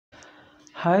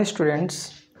Hi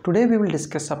students, today we will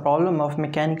discuss a problem of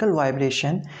mechanical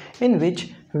vibration in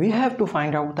which we have to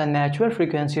find out the natural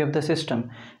frequency of the system.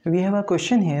 We have a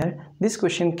question here. This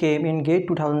question came in GATE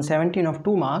 2017 of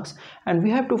 2 marks and we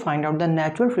have to find out the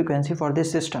natural frequency for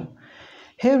this system.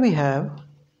 Here we have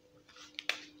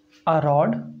a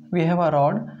rod.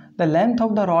 The length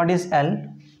of the rod is L.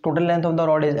 Total length of the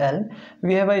rod is L.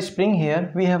 We have a spring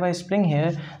here.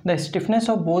 The stiffness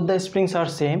of both the springs are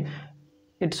same.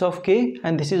 It's of K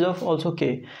and this is of also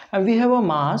K, and we have a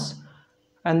mass,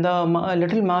 and the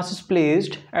little mass is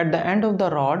placed at the end of the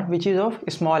rod, which is of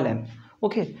small m.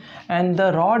 Okay, and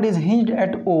the rod is hinged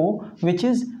at O, which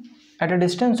is at a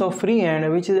distance of free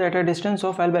end, which is at a distance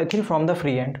of L/3 from the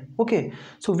free end. Okay,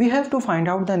 so we have to find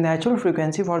out the natural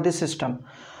frequency for this system.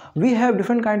 We have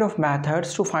different kind of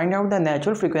methods to find out the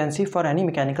natural frequency for any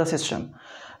mechanical system.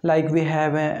 Like we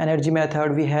have an energy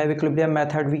method, we have equilibrium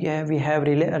method, we have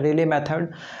relay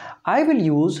method. I will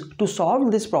use to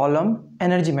solve this problem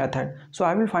energy method. So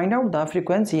I will find out the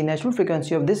natural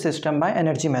frequency of this system by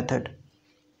energy method.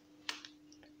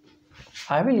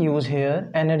 I will use here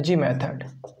energy method.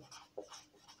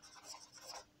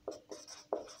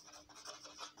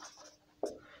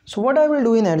 So what I will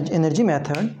do in energy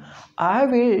method, I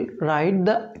will write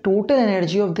the total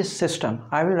energy of this system.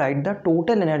 I will write the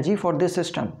total energy for this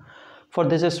system, for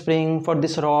this spring, for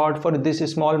this rod, for this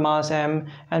small mass m,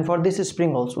 and for this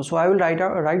spring also. So I will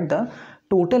write the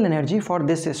total energy for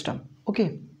this system.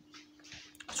 Okay.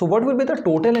 So what will be the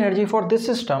total energy for this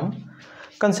system?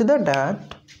 Consider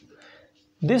that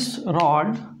this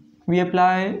rod, we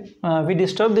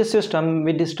disturb this system,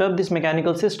 we disturb this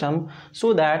mechanical system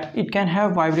so that it can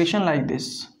have vibration like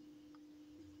this.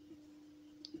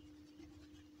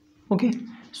 Okay,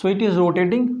 so it is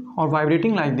rotating or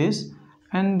vibrating like this,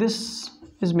 and this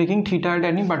is making theta at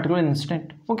any particular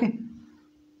instant. Okay,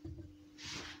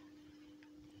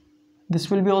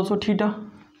 this will be also theta.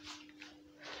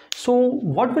 So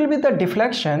what will be the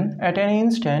deflection at any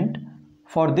instant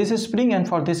for this spring and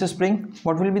for this spring?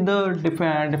 What will be the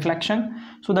deflection?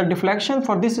 So the deflection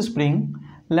for this spring,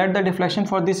 let the deflection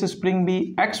for this spring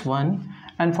be x1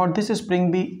 and for this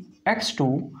spring be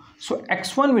x2. So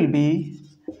x1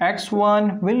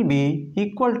 will be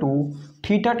equal to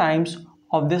theta times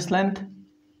of this length,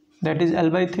 that is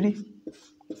L/3,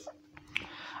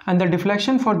 and the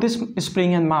deflection for this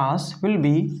spring and mass will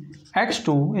be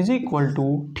x2 is equal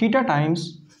to theta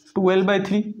times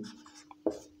 2L/3,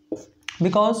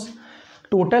 because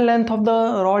total length of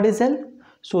the rod is L,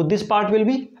 so this part will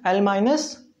be L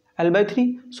minus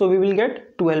L/3, so we will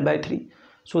get 2L/3.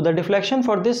 So the deflection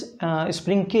for this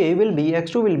spring K will be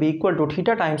x2 will be equal to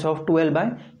theta times of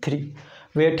 2L/3,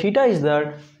 where theta is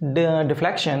the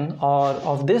deflection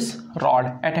of this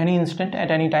rod at any instant, at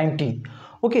any time t.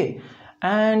 Okay,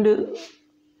 and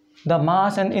the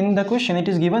mass, and in the question it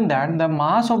is given that the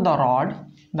mass of the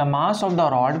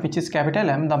rod, which is capital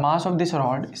M, the mass of this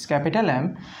rod is capital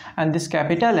M, and this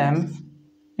capital M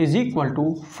is equal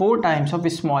to 4 times of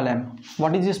small m.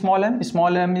 What is small m?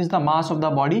 Small m is the mass of the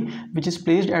body which is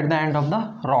placed at the end of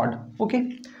the rod.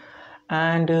 Okay,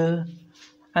 and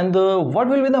what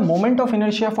will be the moment of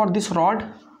inertia for this rod?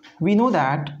 We know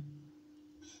that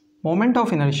moment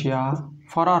of inertia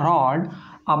for a rod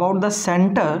about the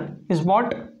center is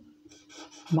what?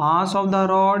 Mass of the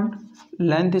rod,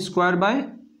 length square by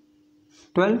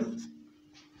 12.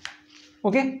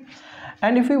 Okay,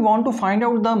 and if we want to find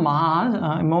out the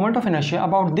moment of inertia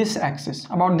about this axis,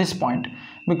 about this point,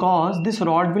 because this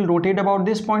rod will rotate about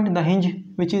this point, the hinge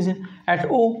which is at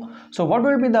O. So what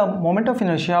will be the moment of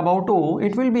inertia about O?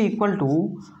 It will be equal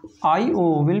to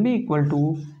IO will be equal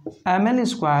to ml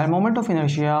square, moment of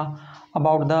inertia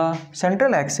about the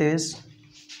central axis,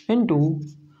 into,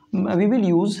 we will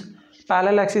use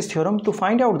parallel axis theorem to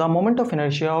find out the moment of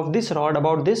inertia of this rod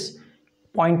about this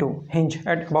point O, hinge,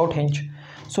 at about hinge.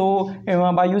 So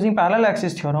by using parallel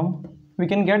axis theorem, we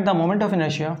can get the moment of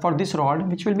inertia for this rod,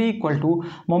 which will be equal to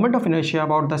moment of inertia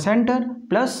about the center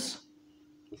plus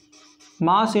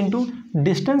mass into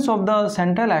distance of the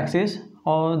central axis,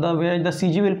 or where the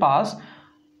CG will pass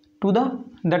to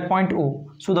that point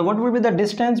O. So what will be the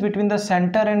distance between the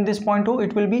center and this point O?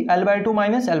 It will be L/2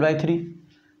 minus L/3.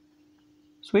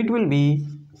 So it will be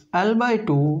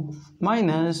L/2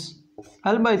 minus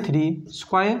L/3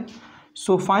 square.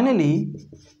 So finally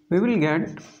we will get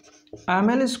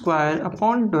ml square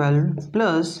upon 12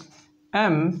 plus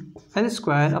ml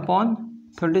square upon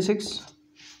 36.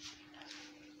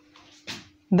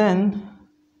 Then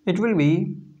it will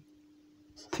be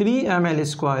 3 ml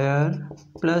square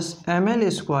plus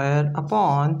ml square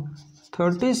upon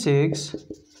 36.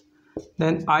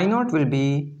 Then I0 will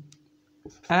be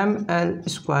ml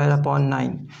square upon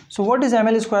 9. So what is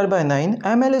ml square by 9?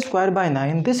 ml square by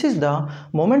 9, this is the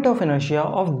moment of inertia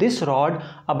of this rod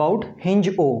about hinge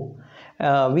O.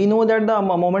 We know that the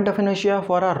moment of inertia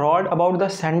for a rod about the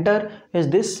center is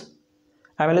this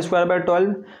ml square by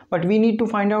 12, but we need to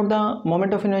find out the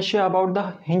moment of inertia about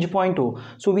the hinge point O.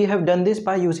 So we have done this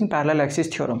by using parallel axis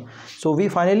theorem. So we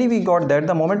got that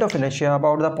the moment of inertia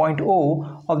about the point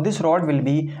O of this rod will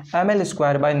be ml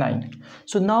square by 9.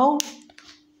 So now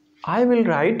I will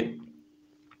write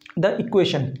the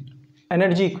equation,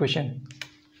 energy equation.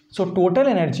 So total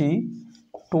energy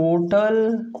for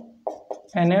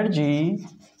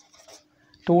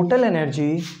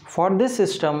this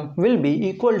system will be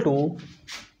equal to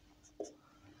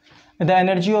the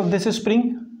energy of this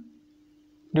spring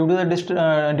due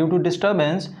to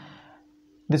disturbance.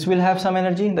 This will have some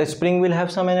energy, the spring will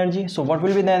have some energy. So what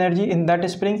will be the energy in that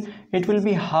spring? It will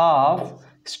be half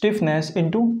stiffness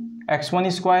into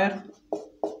x1 square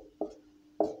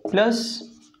plus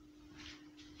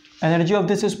energy of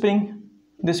this spring.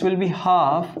 This will be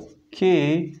half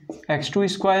k x2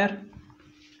 square,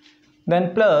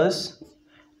 then plus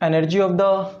energy of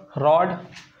the rod,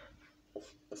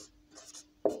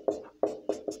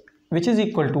 which is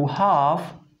equal to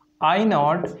half I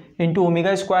naught into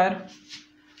omega square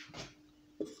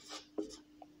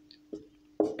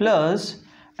plus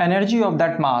energy of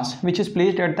that mass which is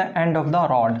placed at the end of the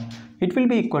rod. It will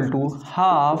be equal to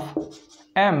half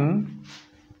m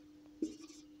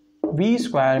v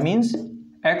square, means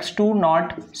x2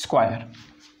 naught square.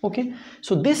 Okay,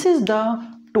 so this is the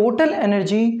total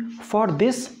energy for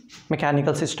this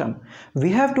mechanical system.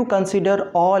 We have to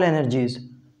consider all energies.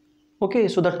 Okay,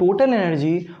 so the total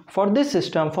energy for this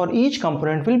system for each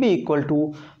component will be equal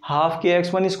to half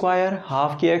kx1 square,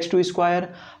 half kx2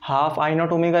 square, half I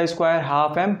naught omega square,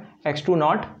 half m x2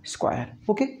 naught square.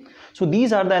 Okay, so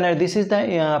these are the energy. This is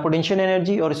the potential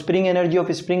energy or spring energy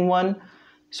of spring 1,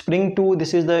 spring 2.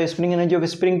 This is the spring energy of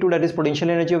spring 2, that is potential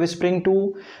energy of spring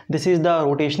 2. This is the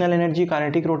rotational energy,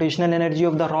 kinetic rotational energy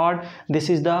of the rod.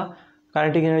 This is the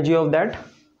kinetic energy of that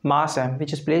mass m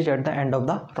which is placed at the end of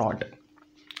the rod.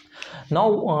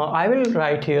 Now I will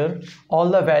write here all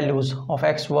the values of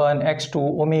x1, x2,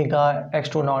 omega,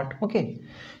 x2 naught. Okay,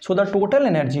 so the total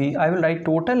energy, I will write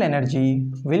total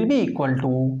energy will be equal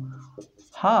to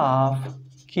half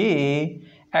k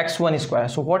x1 square.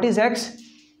 So what is x?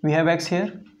 We have x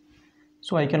here,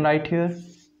 so I can write here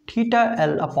theta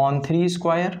L upon 3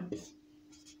 square,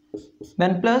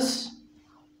 then plus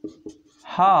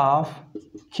half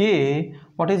k,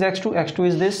 what is x2? x2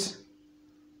 is this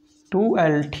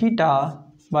 2L theta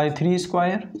by 3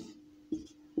 square,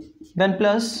 then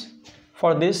plus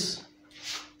for this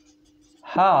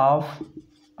half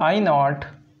I naught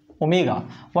omega.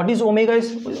 What is omega?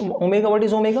 What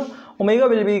is omega? Omega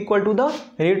will be equal to the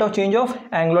rate of change of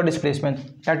angular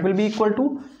displacement, that will be equal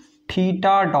to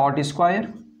theta dot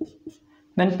square,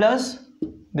 then plus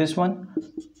this one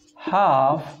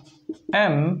half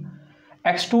m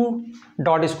x2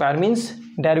 dot square, means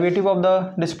derivative of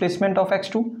the displacement of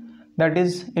x2, that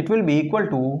is it will be equal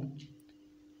to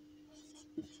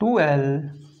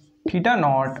 2L theta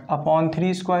naught upon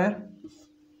 3 square.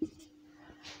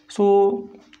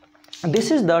 So this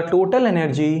is the total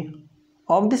energy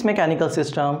of this mechanical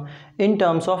system in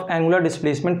terms of angular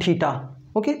displacement theta.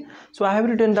 Okay, so I have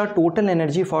written the total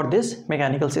energy for this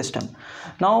mechanical system.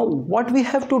 Now what we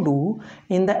have to do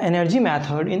in the energy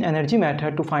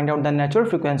method, to find out the natural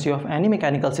frequency of any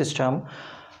mechanical system,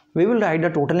 we will write the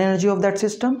total energy of that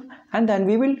system, and then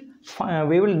we will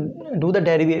do the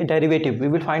derivative. We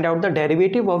will find out the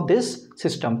derivative of this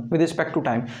system with respect to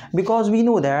time, because we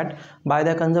know that by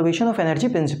the conservation of energy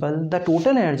principle, the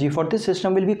total energy for this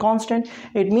system will be constant.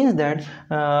 It means that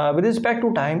with respect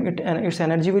to time, its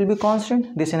energy will be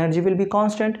constant, this energy will be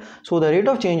constant, so the rate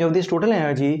of change of this total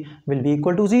energy will be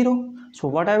equal to 0. So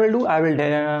what I will do, I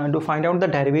will find out the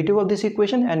derivative of this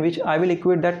equation, and which I will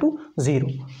equate that to 0.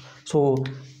 So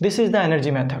this is the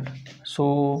energy method.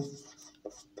 So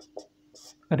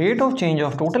rate of change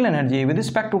of total energy with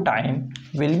respect to time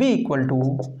will be equal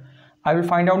to, I will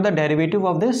find out the derivative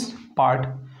of this part.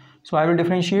 So I will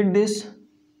differentiate this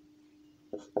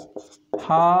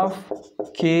half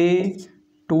k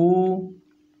 2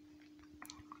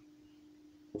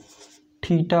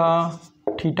 theta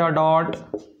dot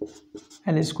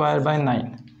L square by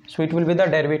 9. So it will be the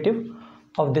derivative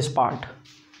of this part.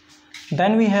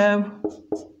 Then we have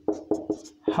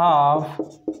half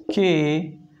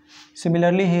k,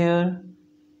 similarly here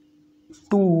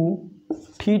 2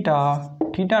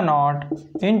 theta naught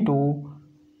into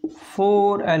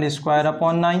 4L square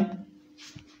upon 9.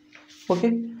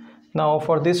 Okay, now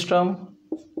for this term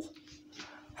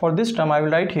For this term I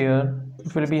will write here,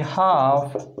 it will be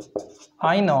half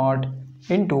I naught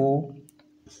into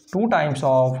 2 times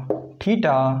of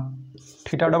theta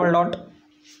double dot.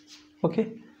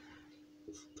 Okay,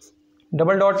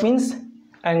 double dot means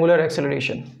angular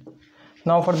acceleration.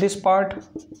 Now for this part,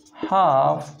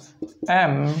 half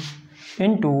m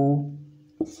into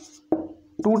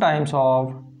 2 times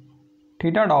of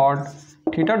theta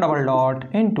double dot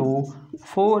into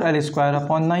 4L square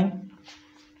upon 9.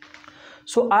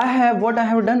 So I have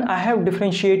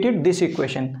differentiated this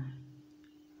equation.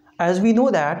 As we know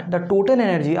that the total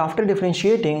energy after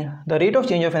differentiating, the rate of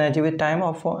change of energy with time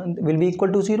will be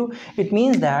equal to 0. It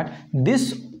means that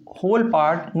this whole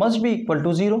part must be equal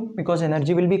to 0 because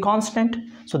energy will be constant.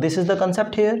 So this is the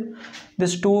concept here.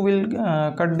 This 2 will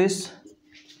cut this,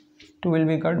 2 will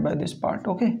be cut by this part.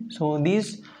 Okay, so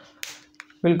these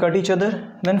will cut each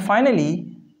other. Then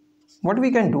finally what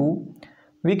we can do,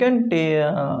 we can take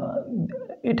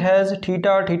it has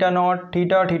theta naught,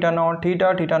 theta naught,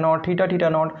 theta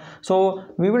naught. So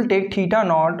we will take theta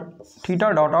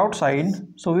dot outside.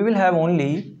 So we will have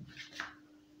only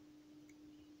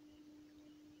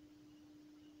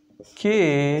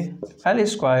k L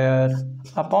square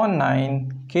upon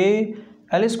 9 k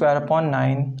L square upon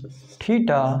 9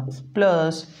 theta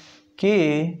plus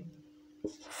k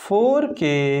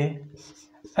 4k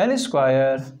L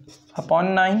square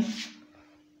upon 9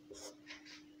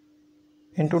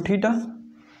 into theta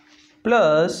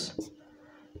plus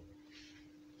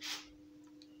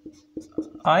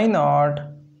I naught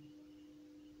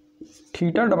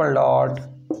theta double dot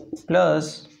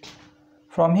plus,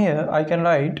 from here I can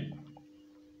write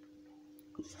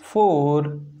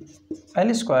 4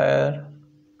 L square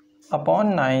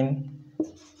upon 9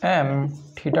 m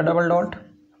theta double dot,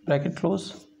 bracket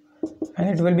close, and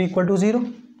it will be equal to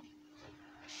 0.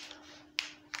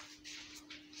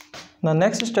 The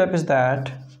next step is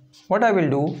that what I will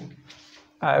do,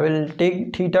 I will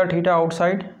take theta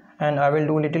outside and I will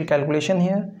do little calculation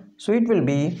here. So it will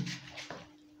be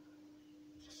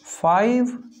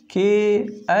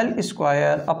 5k L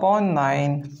square upon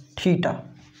 9 theta.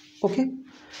 Okay,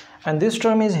 and this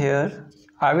term is here.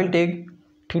 I will take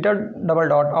theta double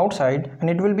dot outside and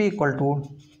it will be equal to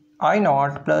I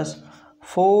naught plus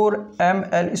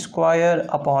 4ml square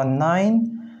upon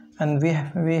 9, and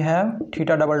we have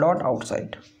theta double dot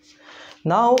outside.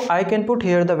 Now I can put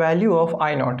here the value of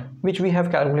I naught which we have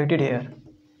calculated here.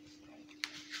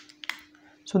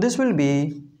 So this will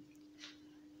be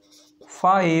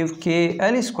 5k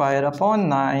L square upon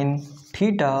 9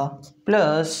 theta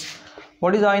plus,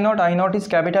 what is I naught? I naught is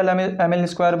capital ml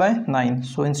square by 9.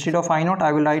 So instead of I naught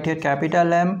I will write here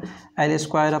capital M L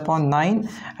square upon 9,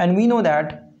 and we know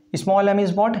that small m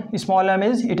is what? Small m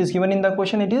is, it is given in the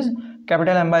question, it is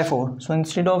capital M by 4. So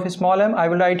instead of small m I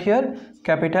will write here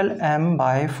capital M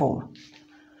by 4.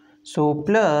 So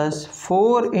plus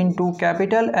 4 into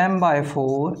capital M by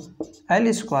 4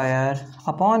 L square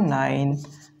upon 9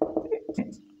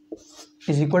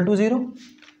 is equal to 0.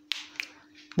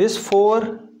 This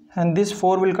 4 and this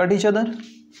 4 will cut each other.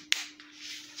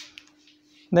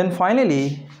 Then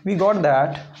finally we got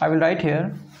that, I will write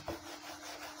here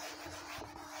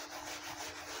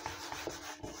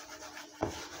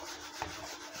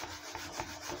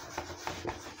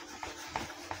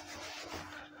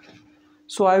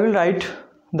so I will write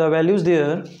the values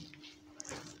there.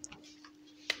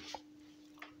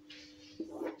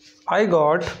 I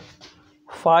got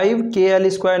 5k L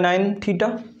square 9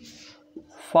 theta,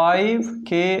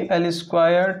 5k L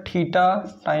square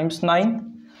theta times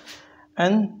 9,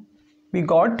 and we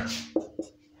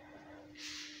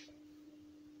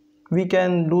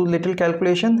can do little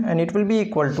calculation and it will be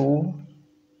equal to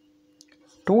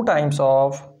 2 times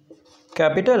of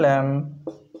capital M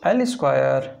L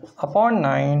square upon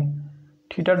 9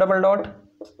 theta double dot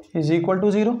is equal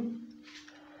to 0.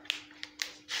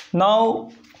 Now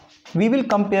we will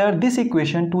compare this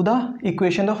equation to the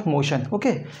equation of motion.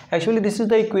 Okay, actually this is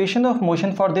the equation of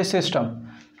motion for this system,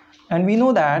 and we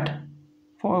know that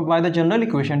by the general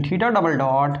equation theta double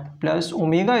dot plus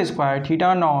omega square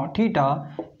theta naught theta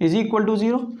is equal to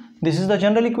 0. This is the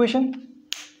general equation,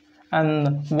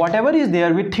 and whatever is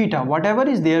there with theta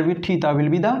will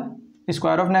be the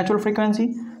square of natural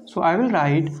frequency. So I will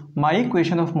write my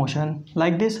equation of motion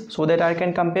like this so that I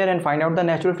can compare and find out the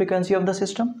natural frequency of the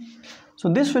system. So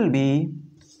this will be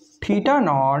theta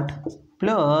naught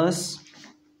plus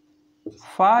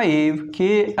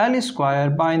 5k L square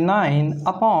by 9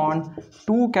 upon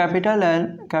 2 capital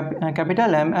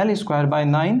M L square by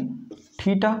 9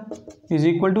 theta is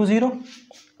equal to 0.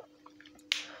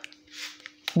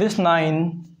 This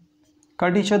 9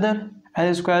 cut each other,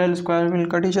 L square will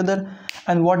cut each other,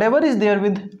 and whatever is there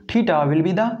with theta will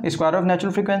be the square of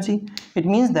natural frequency. It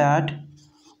means that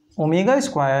omega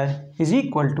square is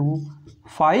equal to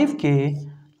 5k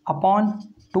upon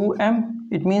 2m.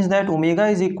 It means that omega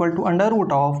is equal to under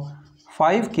root of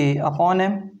 5k upon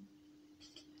m,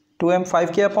 2m,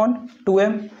 5k upon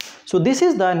 2m. So this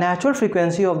is the natural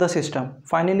frequency of the system.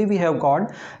 Finally we have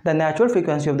got the natural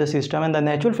frequency of the system, and the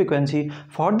natural frequency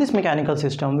for this mechanical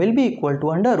system will be equal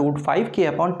to under root 5k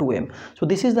upon 2m. So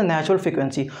this is the natural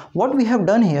frequency. What we have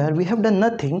done here, we have done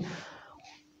nothing.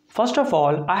 First of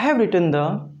all, I have written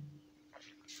the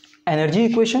energy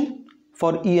equation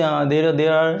for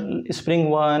there are spring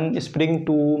 1, spring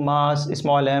 2, mass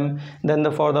small m,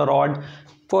 then for the rod.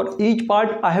 For each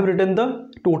part I have written the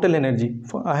total energy.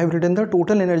 I have written the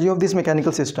total energy of this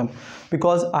mechanical system,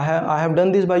 because I have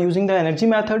done this by using the energy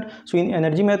method. So in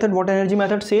energy method, what energy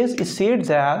method says? It says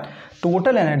that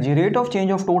total energy, rate of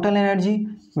change of total energy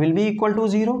will be equal to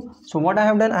 0. So what I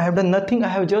have done? I have done nothing. I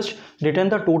have just written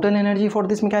the total energy for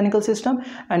this mechanical system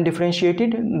and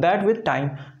differentiated that with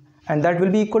time, and that will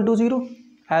be equal to 0,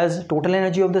 as total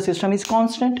energy of the system is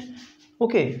constant.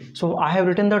 Okay, so I have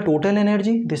written the total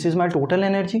energy. This is my total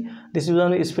energy. This is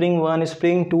on spring 1,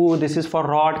 spring 2. This is for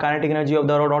rod, kinetic energy of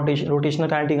the rod, rotational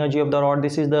kinetic energy of the rod.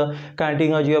 This is the kinetic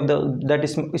energy of that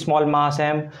is small mass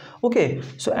m. Okay,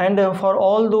 so and for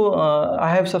all the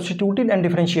I have substituted and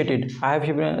differentiated. I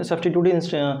have substituted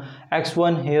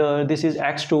x1 here. This is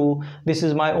x2. This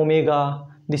is my omega.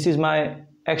 This is my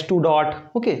x2 dot.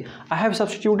 Okay, I have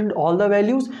substituted all the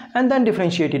values and then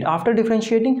differentiated. After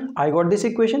differentiating, I got this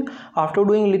equation. After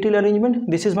doing little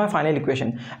arrangement, this is my final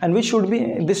equation, and this should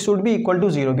be equal to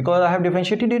 0, because I have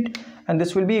differentiated it, and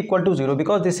this will be equal to 0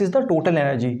 because this is the total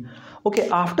energy. Okay,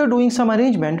 after doing some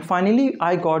arrangement, finally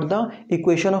I got the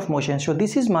equation of motion. So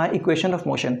this is my equation of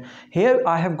motion. Here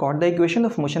I have got the equation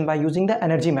of motion by using the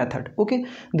energy method. Okay,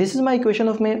 this is my equation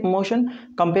of motion.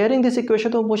 Comparing this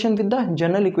equation of motion with the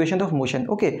general equation of motion.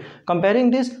 Okay, comparing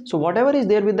this, so whatever is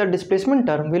there with the displacement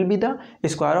term will be the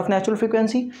square of natural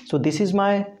frequency. So this is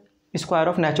my square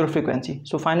of natural frequency.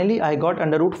 So finally I got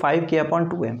under root 5k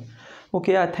upon 2m.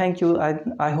 Okay, thank you.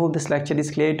 I hope this lecture is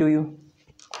clear to you.